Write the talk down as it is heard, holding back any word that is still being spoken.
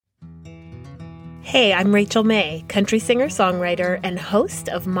Hey, I'm Rachel May, country singer-songwriter and host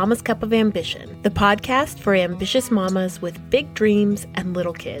of Mama's Cup of Ambition, the podcast for ambitious mamas with big dreams and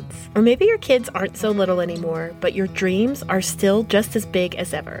little kids. Or maybe your kids aren't so little anymore, but your dreams are still just as big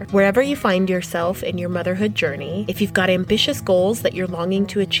as ever. Wherever you find yourself in your motherhood journey, if you've got ambitious goals that you're longing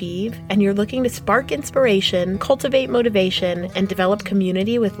to achieve, and you're looking to spark inspiration, cultivate motivation, and develop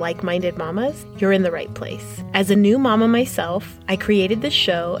community with like-minded mamas, you're in the right place. As a new mama myself, I created this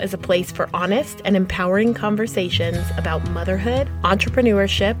show as a place for honest and empowering conversations about motherhood,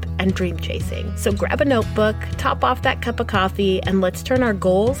 entrepreneurship, and dream chasing. So grab a notebook, top off that cup of coffee, and let's turn our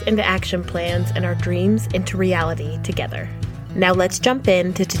goals into action plans and our dreams into reality together. Now let's jump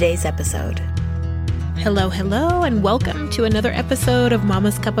into today's episode. Hello, and welcome to another episode of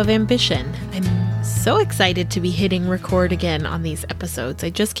Mama's Cup of Ambition. I'm so excited to be hitting record again on these episodes. I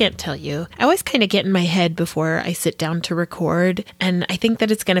just can't tell you. I always kind of get in my head before I sit down to record, and I think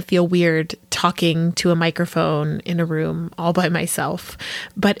that it's going to feel weird talking to a microphone in a room all by myself.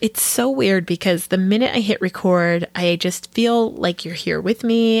 But it's so weird because the minute I hit record, I just feel like you're here with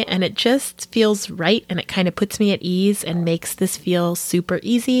me, and it just feels right, and it kind of puts me at ease and makes this feel super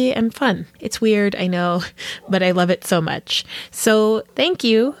easy and fun. It's weird, I know, but I love it so much. So thank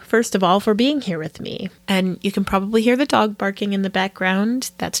you, first of all, for being here with me. And you can probably hear the dog barking in the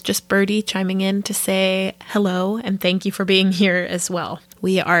background. That's just Birdie chiming in to say hello and thank you for being here as well.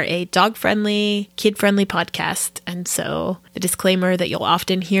 We are a dog-friendly, kid-friendly podcast, and so the disclaimer that you'll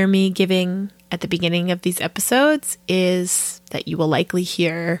often hear me giving at the beginning of these episodes is that you will likely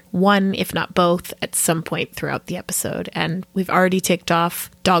hear one, if not both, at some point throughout the episode. And we've already ticked off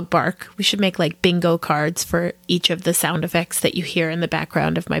dog bark. We should make like bingo cards for each of the sound effects that you hear in the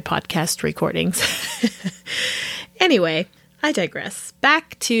background of my podcast recordings. Anyway, I digress.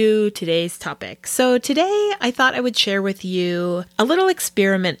 Back to today's topic. So today I thought I would share with you a little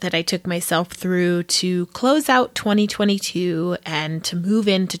experiment that I took myself through to close out 2022 and to move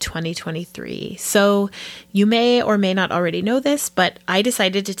into 2023. So you may or may not already know this, but I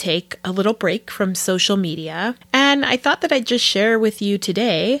decided to take a little break from social media. And I thought that I'd just share with you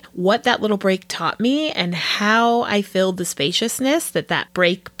today what that little break taught me and how I filled the spaciousness that that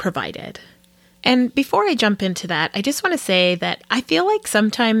break provided. And before I jump into that, I just want to say that I feel like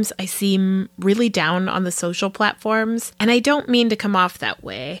sometimes I seem really down on the social platforms, and I don't mean to come off that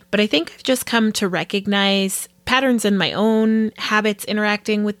way, but I think I've just come to recognize patterns in my own habits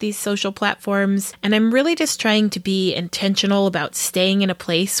interacting with these social platforms, and I'm really just trying to be intentional about staying in a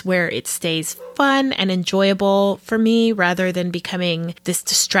place where it stays fun and enjoyable for me rather than becoming this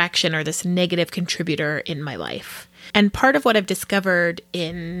distraction or this negative contributor in my life. And part of what I've discovered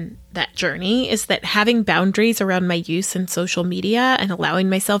in that journey is that having boundaries around my use in social media and allowing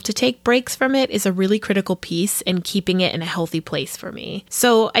myself to take breaks from it is a really critical piece in keeping it in a healthy place for me.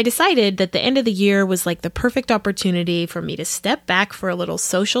 So I decided that the end of the year was like the perfect opportunity for me to step back for a little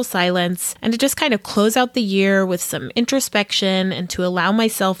social silence and to just kind of close out the year with some introspection and to allow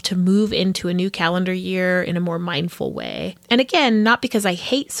myself to move into a new calendar year in a more mindful way. And again, not because I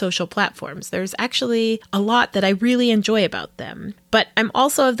hate social platforms. There's actually a lot that I really enjoy about them. But I'm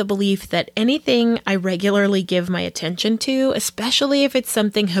also of the belief that anything I regularly give my attention to, especially if it's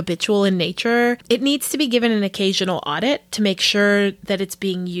something habitual in nature, it needs to be given an occasional audit to make sure that it's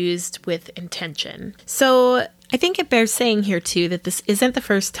being used with intention. So I think it bears saying here too that this isn't the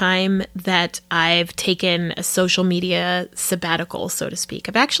first time that I've taken a social media sabbatical, so to speak.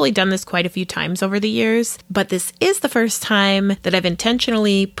 I've actually done this quite a few times over the years, but this is the first time that I've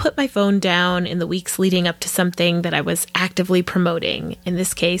intentionally put my phone down in the weeks leading up to something that I was actively promoting. In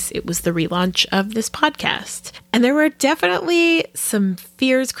this case, it was the relaunch of this podcast. And there were definitely some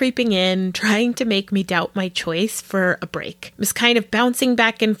fears creeping in, trying to make me doubt my choice for a break. I was kind of bouncing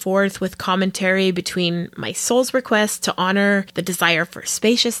back and forth with commentary between my soul's request to honor the desire for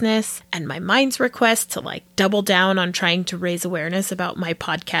spaciousness and my mind's request to double down on trying to raise awareness about my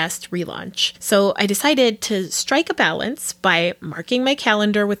podcast relaunch. So I decided to strike a balance by marking my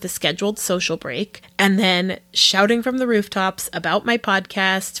calendar with the scheduled social break and then shouting from the rooftops about my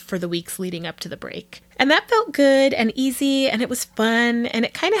podcast for the weeks leading up to the break. And that felt good and easy, and it was fun, and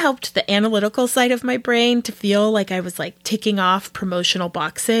it kind of helped the analytical side of my brain to feel like I was ticking off promotional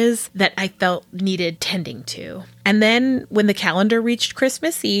boxes that I felt needed tending to. And then when the calendar reached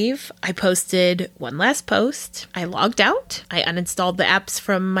Christmas Eve, I posted one last post. I logged out, I uninstalled the apps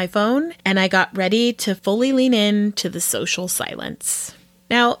from my phone, and I got ready to fully lean into the social silence.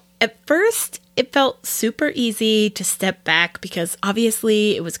 Now, at first, it felt super easy to step back because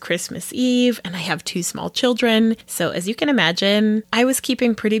obviously it was Christmas Eve and I have 2 small children. So as you can imagine, I was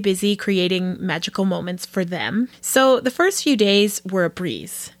keeping pretty busy creating magical moments for them. So the first few days were a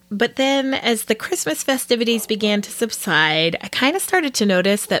breeze. But then as the Christmas festivities began to subside, I kind of started to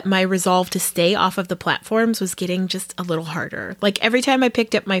notice that my resolve to stay off of the platforms was getting just a little harder. Like every time I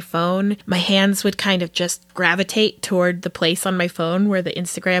picked up my phone, my hands would kind of just gravitate toward the place on my phone where the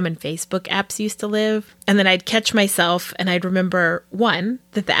Instagram and Facebook apps used to live. And then I'd catch myself and I'd remember, one,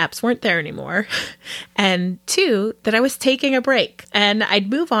 that the apps weren't there anymore, and two, that I was taking a break. And I'd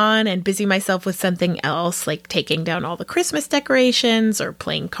move on and busy myself with something else, like taking down all the Christmas decorations or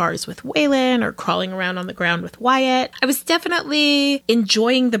playing cards with Waylon or crawling around on the ground with Wyatt. I was definitely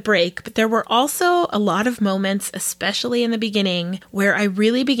enjoying the break, but there were also a lot of moments, especially in the beginning, where I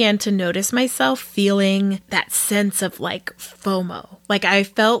really began to notice myself feeling that sense of like FOMO. Like I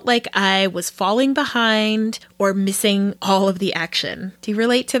felt like I was falling behind or missing all of the action. Do you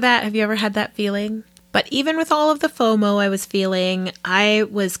relate to that? Have you ever had that feeling? But even with all of the FOMO I was feeling, I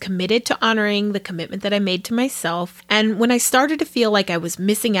was committed to honoring the commitment that I made to myself. And when I started to feel like I was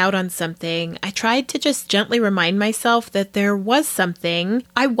missing out on something, I tried to just gently remind myself that there was something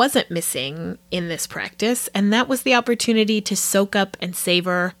I wasn't missing in this practice. And that was the opportunity to soak up and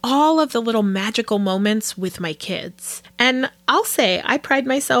savor all of the little magical moments with my kids. And I'll say I pride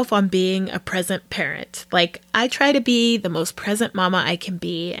myself on being a present parent. Like I try to be the most present mama I can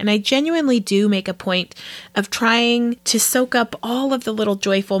be. And I genuinely do make a point of trying to soak up all of the little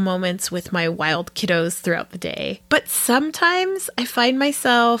joyful moments with my wild kiddos throughout the day. But sometimes I find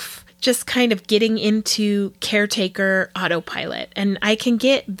myself just kind of getting into caretaker autopilot, and I can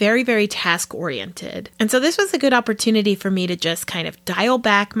get very, very task oriented. And so this was a good opportunity for me to just kind of dial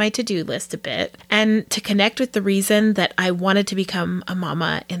back my to-do list a bit and to connect with the reason that I wanted to become a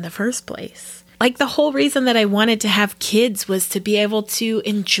mama in the first place. Like the whole reason that I wanted to have kids was to be able to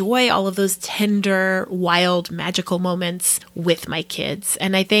enjoy all of those tender, wild, magical moments with my kids.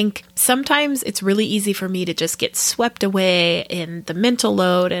 And I think sometimes it's really easy for me to just get swept away in the mental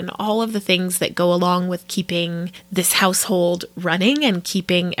load and all of the things that go along with keeping this household running and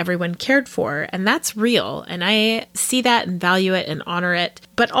keeping everyone cared for. And that's real. And I see that and value it and honor it.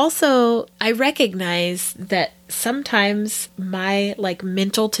 But also I recognize that sometimes my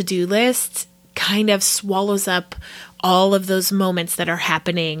mental to-do list kind of swallows up all of those moments that are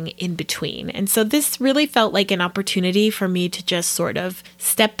happening in between. And so this really felt like an opportunity for me to just sort of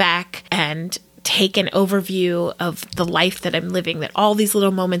step back and take an overview of the life that I'm living, that all these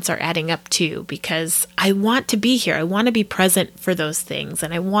little moments are adding up to, because I want to be here. I want to be present for those things,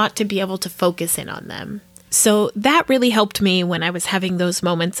 and I want to be able to focus in on them. So that really helped me when I was having those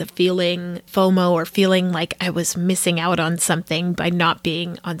moments of feeling FOMO or feeling like I was missing out on something by not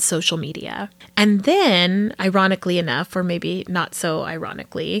being on social media. And then, ironically enough, or maybe not so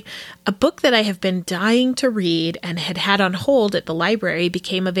ironically, a book that I have been dying to read and had on hold at the library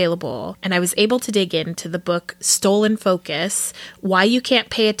became available. And I was able to dig into the book Stolen Focus: Why You Can't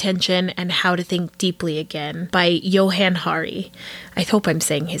Pay Attention and How to Think Deeply Again by Johann Hari. I hope I'm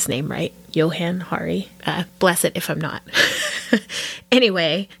saying his name right. Johann Hari. Bless it if I'm not.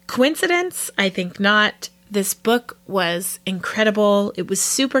 Anyway, coincidence? I think not. This book was incredible. It was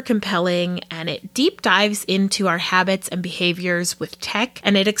super compelling, and it deep dives into our habits and behaviors with tech,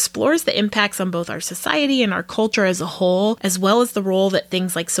 and it explores the impacts on both our society and our culture as a whole, as well as the role that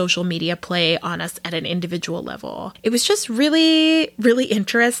things like social media play on us at an individual level. It was just really, really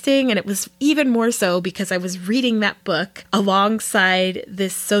interesting, and it was even more so because I was reading that book alongside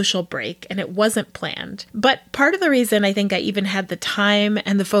this social break, and it wasn't planned. But part of the reason I think I even had the time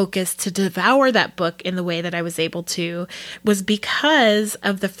and the focus to devour that book in the way that I was able to was because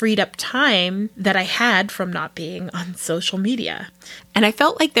of the freed up time that I had from not being on social media. And I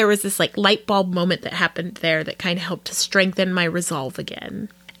felt like there was this light bulb moment that happened there that kind of helped to strengthen my resolve again.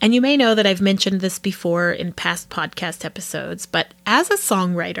 And you may know that I've mentioned this before in past podcast episodes, but as a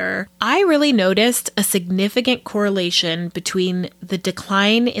songwriter, I really noticed a significant correlation between the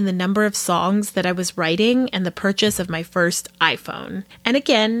decline in the number of songs that I was writing and the purchase of my first iPhone. And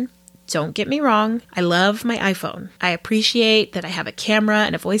again, don't get me wrong, I love my iPhone. I appreciate that I have a camera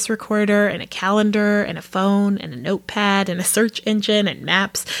and a voice recorder and a calendar and a phone and a notepad and a search engine and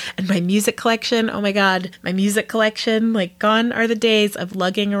maps and my music collection. Oh my God, my music collection. Gone are the days of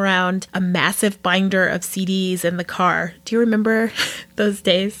lugging around a massive binder of CDs in the car. Do you remember those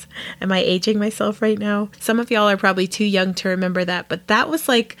days? Am I aging myself right now? Some of y'all are probably too young to remember that, but that was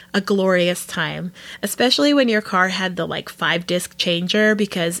a glorious time, especially when your car had the 5-disc changer,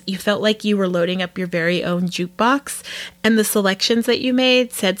 because you felt like you were loading up your very own jukebox, and the selections that you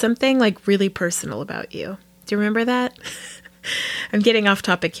made said something really personal about you. Do you remember that? I'm getting off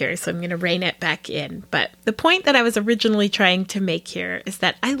topic here, so I'm going to rein it back in. But the point that I was originally trying to make here is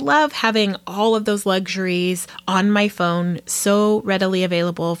that I love having all of those luxuries on my phone so readily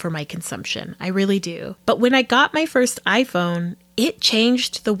available for my consumption. I really do. But when I got my first iPhone, it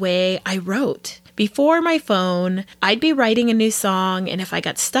changed the way I wrote. Before my phone, I'd be writing a new song, and if I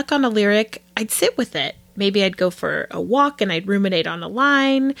got stuck on a lyric, I'd sit with it. Maybe I'd go for a walk and I'd ruminate on a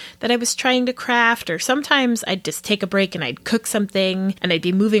line that I was trying to craft, or sometimes I'd just take a break and I'd cook something and I'd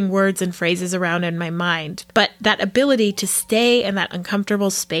be moving words and phrases around in my mind. But that ability to stay in that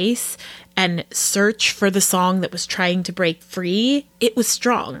uncomfortable space and search for the song that was trying to break free, it was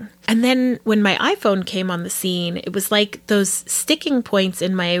strong. And then when my iPhone came on the scene, it was like those sticking points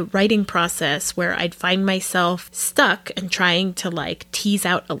in my writing process where I'd find myself stuck and trying to tease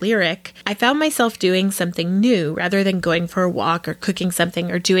out a lyric. I found myself doing something new rather than going for a walk or cooking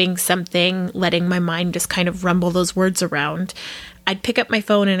something or doing something, letting my mind just kind of rumble those words around. I'd pick up my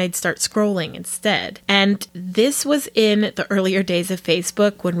phone and I'd start scrolling instead. And this was in the earlier days of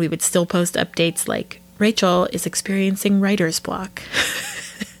Facebook when we would still post updates like, Rachel is experiencing writer's block.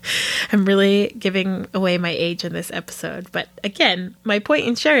 I'm really giving away my age in this episode. But again, my point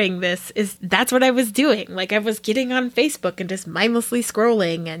in sharing this is that's what I was doing. I was getting on Facebook and just mindlessly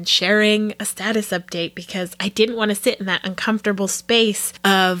scrolling and sharing a status update because I didn't want to sit in that uncomfortable space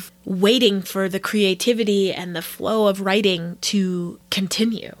of waiting for the creativity and the flow of writing to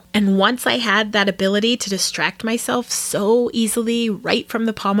continue. And once I had that ability to distract myself so easily right from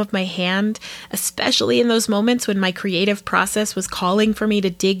the palm of my hand, especially in those moments when my creative process was calling for me to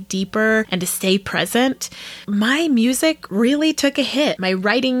dig deeper and to stay present, my music really took a hit. My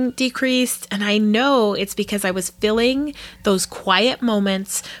writing decreased, and I know it's because I was filling those quiet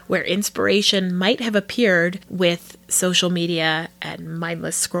moments where inspiration might have appeared with social media and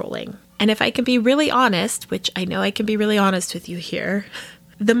mindless scrolling. And if I can be really honest, which I know I can be really honest with you here,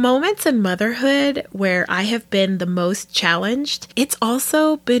 the moments in motherhood where I have been the most challenged, it's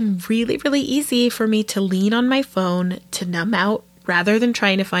also been really, really easy for me to lean on my phone to numb out rather than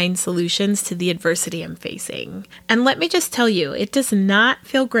trying to find solutions to the adversity I'm facing. And let me just tell you, it does not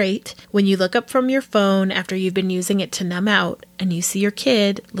feel great when you look up from your phone after you've been using it to numb out and you see your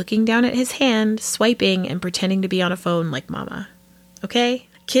kid looking down at his hand, swiping and pretending to be on a phone like mama. Okay?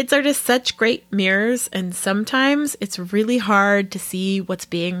 Kids are just such great mirrors, and sometimes it's really hard to see what's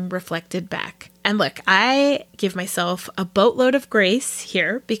being reflected back. And look, I give myself a boatload of grace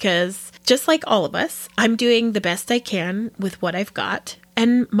here because just like all of us, I'm doing the best I can with what I've got.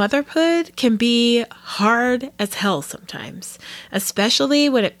 And motherhood can be hard as hell sometimes, especially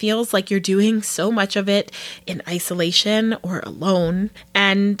when it feels like you're doing so much of it in isolation or alone.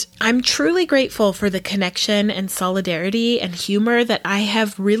 And I'm truly grateful for the connection and solidarity and humor that I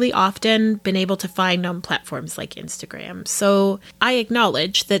have really often been able to find on platforms like Instagram. So I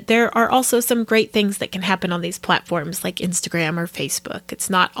acknowledge that there are also some great things that can happen on these platforms like Instagram or Facebook. It's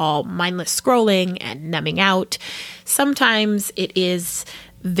not all mindless scrolling and numbing out. Sometimes it is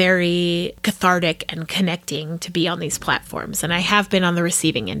very cathartic and connecting to be on these platforms. And I have been on the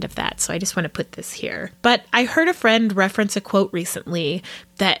receiving end of that. So I just want to put this here. But I heard a friend reference a quote recently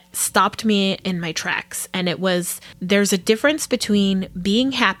that stopped me in my tracks. And it was, there's a difference between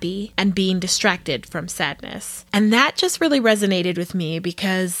being happy and being distracted from sadness. And that just really resonated with me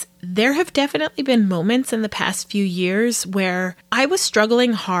because there have definitely been moments in the past few years where I was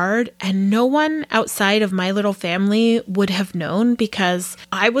struggling hard and no one outside of my little family would have known because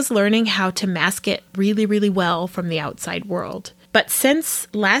I was learning how to mask it really, really well from the outside world. But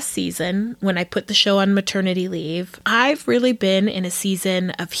since last season, when I put the show on maternity leave, I've really been in a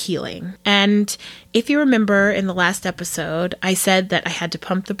season of healing. And if you remember in the last episode, I said that I had to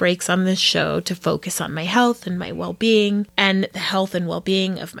pump the brakes on this show to focus on my health and my well-being and the health and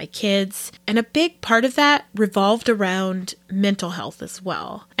well-being of my kids. And a big part of that revolved around mental health as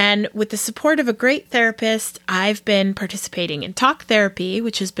well. And with the support of a great therapist, I've been participating in talk therapy,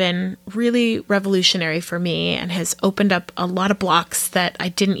 which has been really revolutionary for me and has opened up a lot of blocks that I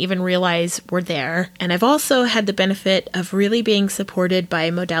didn't even realize were there. And I've also had the benefit of really being supported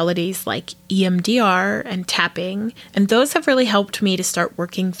by modalities like EMDR and tapping. And those have really helped me to start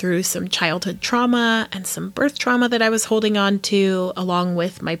working through some childhood trauma and some birth trauma that I was holding on to, along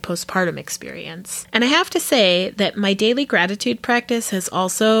with my postpartum experience. And I have to say that my daily gratitude practice has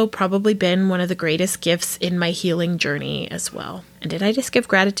also probably been one of the greatest gifts in my healing journey as well. And did I just give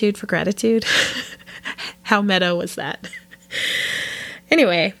gratitude for gratitude? How meta was that?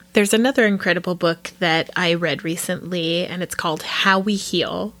 Anyway, There's another incredible book that I read recently, and it's called How We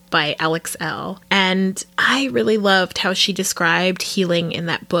Heal by Alex Elle. And I really loved how she described healing in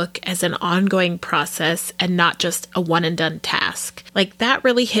that book as an ongoing process and not just a one and done task. Like, that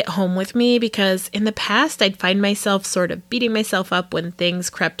really hit home with me because in the past, I'd find myself sort of beating myself up when things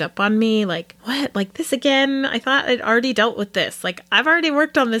crept up on me. Like, what? Like this again? I thought I'd already dealt with this. Like, I've already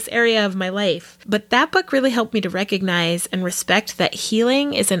worked on this area of my life. But that book really helped me to recognize and respect that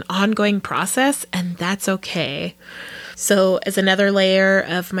healing is an ongoing process, and that's okay. So as another layer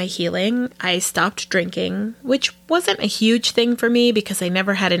of my healing, I stopped drinking, which wasn't a huge thing for me because I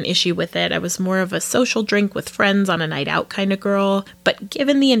never had an issue with it. I was more of a social drink with friends on a night out kind of girl. But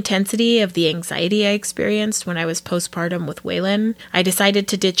given the intensity of the anxiety I experienced when I was postpartum with Waylon, I decided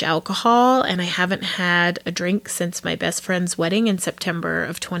to ditch alcohol, and I haven't had a drink since my best friend's wedding in September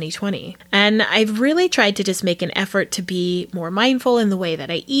of 2020. And I've really tried to just make an effort to be more mindful in the way that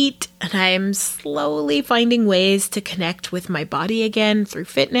I eat, and I'm slowly finding ways to connect with my body again through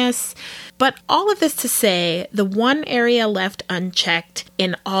fitness. But all of this to say, the one area left unchecked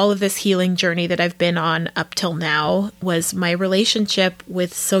in all of this healing journey that I've been on up till now was my relationship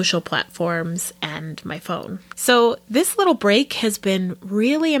with social platforms and my phone. So this little break has been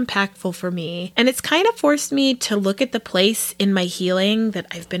really impactful for me, and it's kind of forced me to look at the place in my healing that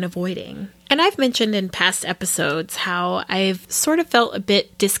I've been avoiding. And I've mentioned in past episodes how I've sort of felt a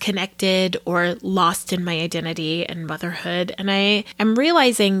bit disconnected or lost in my identity and motherhood. And I am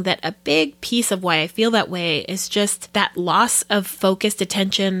realizing that a big piece of why I feel that way is just that loss of focused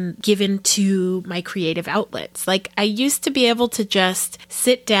attention given to my creative outlets. Like, I used to be able to just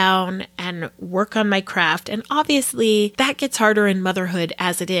sit down and work on my craft. And obviously that gets harder in motherhood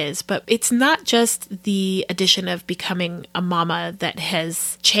as it is, but it's not just the addition of becoming a mama that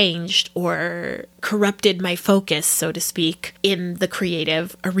has changed or corrupted my focus, so to speak, in the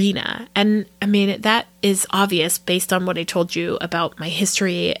creative arena. And I mean, that is obvious based on what I told you about my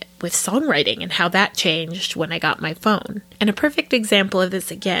history with songwriting and how that changed when I got my phone. And a perfect example of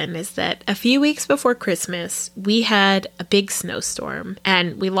this again is that a few weeks before Christmas, we had a big snowstorm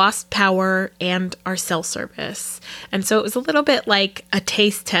and we lost power and our cell service. And so it was a little bit like a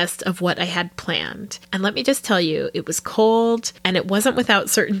taste test of what I had planned. And let me just tell you, it was cold and it wasn't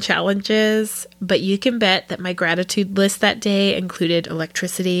without certain challenges, but you can bet that my gratitude list that day included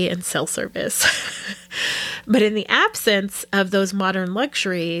electricity and cell service. But in the absence of those modern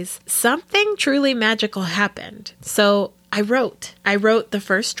luxuries, something truly magical happened. So I wrote the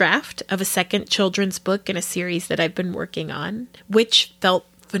first draft of a second children's book in a series that I've been working on, which felt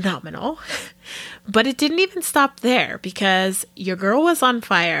phenomenal. But it didn't even stop there because your girl was on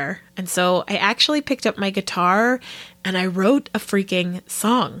fire. And so I actually picked up my guitar and I wrote a freaking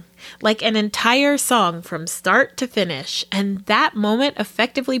song, like an entire song from start to finish. And that moment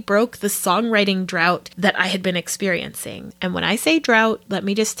effectively broke the songwriting drought that I had been experiencing. And when I say drought, let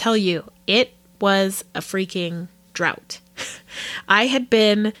me just tell you, it was a freaking drought. I had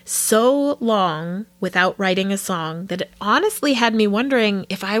been so long without writing a song that it honestly had me wondering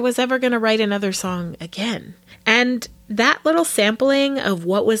if I was ever going to write another song again. And that little sampling of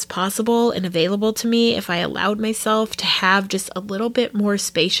what was possible and available to me if I allowed myself to have just a little bit more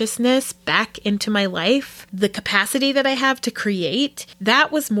spaciousness back into my life, the capacity that I have to create,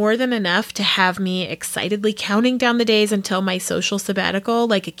 that was more than enough to have me excitedly counting down the days until my social sabbatical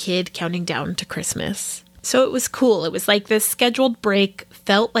like a kid counting down to Christmas. So it was cool. It was like this scheduled break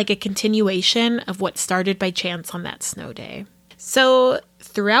felt like a continuation of what started by chance on that snow day. So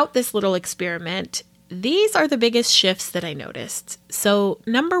throughout this little experiment, these are the biggest shifts that I noticed. So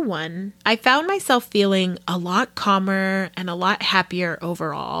number one, I found myself feeling a lot calmer and a lot happier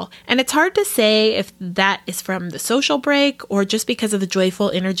overall. And it's hard to say if that is from the social break or just because of the joyful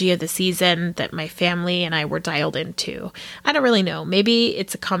energy of the season that my family and I were dialed into. I don't really know. Maybe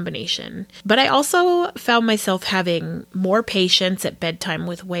it's a combination. But I also found myself having more patience at bedtime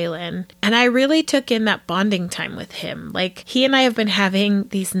with Waylon. And I really took in that bonding time with him. Like, he and I have been having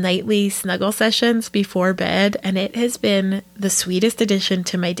these nightly snuggle sessions before bed, and it has been the sweetest addition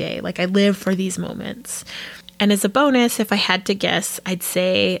to my day. Like, I live for these moments. And as a bonus, if I had to guess, I'd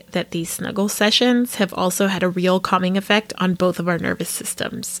say that these snuggle sessions have also had a real calming effect on both of our nervous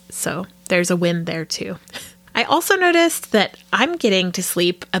systems. So there's a win there too. I also noticed that I'm getting to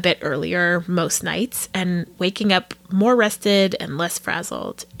sleep a bit earlier most nights and waking up more rested and less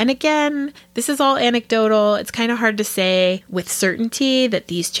frazzled. And again, this is all anecdotal. It's kind of hard to say with certainty that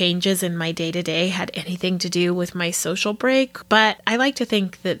these changes in my day-to-day had anything to do with my social break, but I like to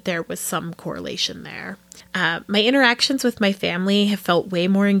think that there was some correlation there. My interactions with my family have felt way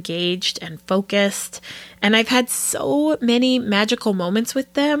more engaged and focused, and I've had so many magical moments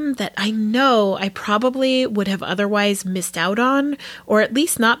with them that I know I probably would have otherwise missed out on, or at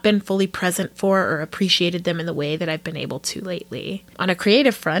least not been fully present for or appreciated them in the way that I've been able to lately. On a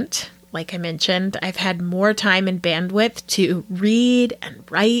creative front, like I mentioned, I've had more time and bandwidth to read and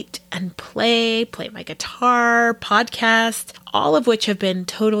write and play my guitar, podcast, all of which have been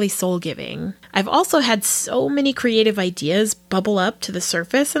totally soul-giving. I've also had so many creative ideas bubble up to the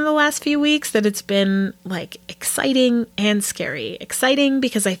surface in the last few weeks that it's been like exciting and scary. Exciting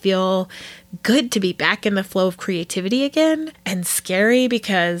because I feel good to be back in the flow of creativity again, and scary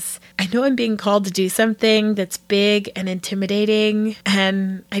because I know I'm being called to do something that's big and intimidating,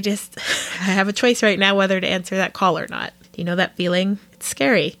 and I have a choice right now whether to answer that call or not. Do you know that feeling? It's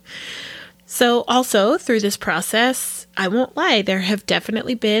scary. So also through this process, I won't lie, there have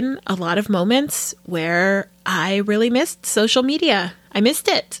definitely been a lot of moments where I really missed social media. I missed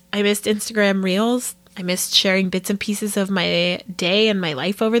it. I missed Instagram Reels. I missed sharing bits and pieces of my day and my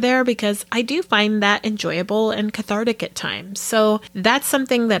life over there because I do find that enjoyable and cathartic at times. So that's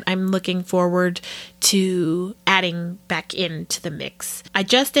something that I'm looking forward to adding back into the mix. I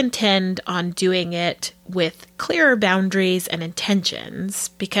just intend on doing it with clearer boundaries and intentions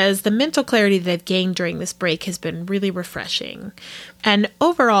because the mental clarity that I've gained during this break has been really refreshing. And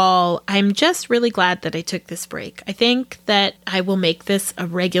overall, I'm just really glad that I took this break. I think that I will make this a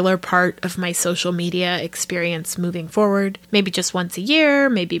regular part of my social media experience moving forward. Maybe just once a year,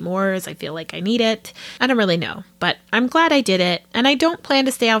 maybe more as I feel like I need it. I don't really know, but I'm glad I did it. And I don't plan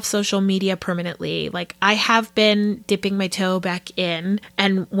to stay off social media permanently. Like I have been dipping my toe back in.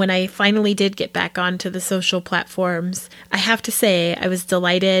 And when I finally did get back onto the social platforms, I have to say I was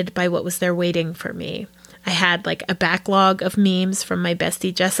delighted by what was there waiting for me. I had like a backlog of memes from my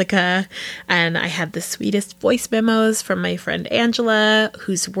bestie Jessica, and I had the sweetest voice memos from my friend Angela,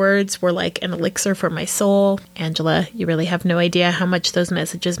 whose words were like an elixir for my soul. Angela, you really have no idea how much those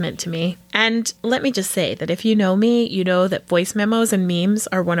messages meant to me. And let me just say that if you know me, you know that voice memos and memes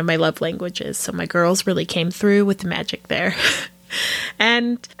are one of my love languages, so my girls really came through with the magic there.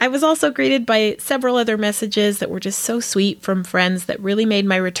 And I was also greeted by several other messages that were just so sweet from friends that really made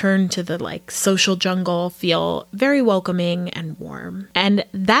my return to the social jungle feel very welcoming and warm. And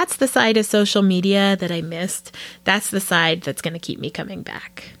that's the side of social media that I missed. That's the side that's going to keep me coming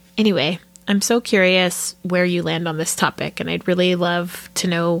back. Anyway, I'm so curious where you land on this topic, and I'd really love to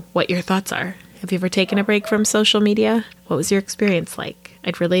know what your thoughts are. Have you ever taken a break from social media? What was your experience like?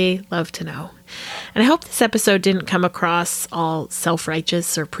 I'd really love to know. And I hope this episode didn't come across all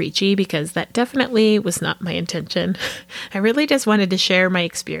self-righteous or preachy, because that definitely was not my intention. I really just wanted to share my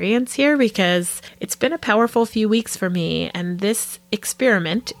experience here because it's been a powerful few weeks for me, and this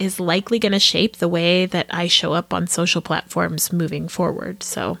experiment is likely going to shape the way that I show up on social platforms moving forward.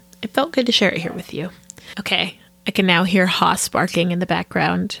 So it felt good to share it here with you. Okay, I can now hear Haas barking in the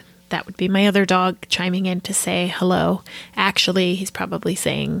background. That would be my other dog chiming in to say hello. Actually, he's probably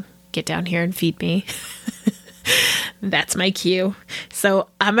saying, "Get down here and feed me." That's my cue. So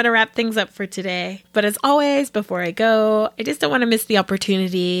I'm going to wrap things up for today. But as always, before I go, I just don't want to miss the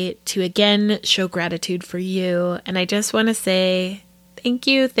opportunity to again show gratitude for you. And I just want to say thank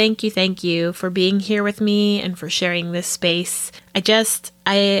you for being here with me and for sharing this space.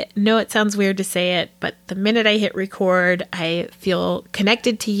 I know it sounds weird to say it, but the minute I hit record, I feel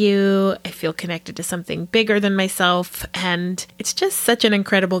connected to you. I feel connected to something bigger than myself. And it's just such an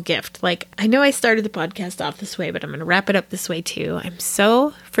incredible gift. I know I started the podcast off this way, but I'm going to wrap it up this way too. I'm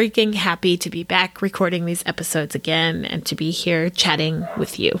so freaking happy to be back recording these episodes again and to be here chatting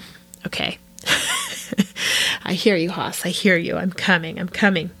with you. Okay. I hear you, Haas. I hear you. I'm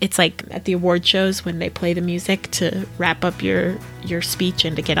coming. It's like at the award shows when they play the music to wrap up your speech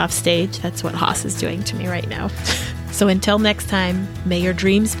and to get off stage. That's what Haas is doing to me right now. So until next time, may your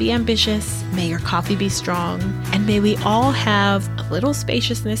dreams be ambitious, may your coffee be strong, and may we all have a little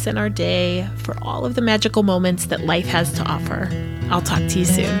spaciousness in our day for all of the magical moments that life has to offer. I'll talk to you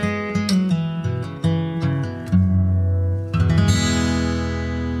soon.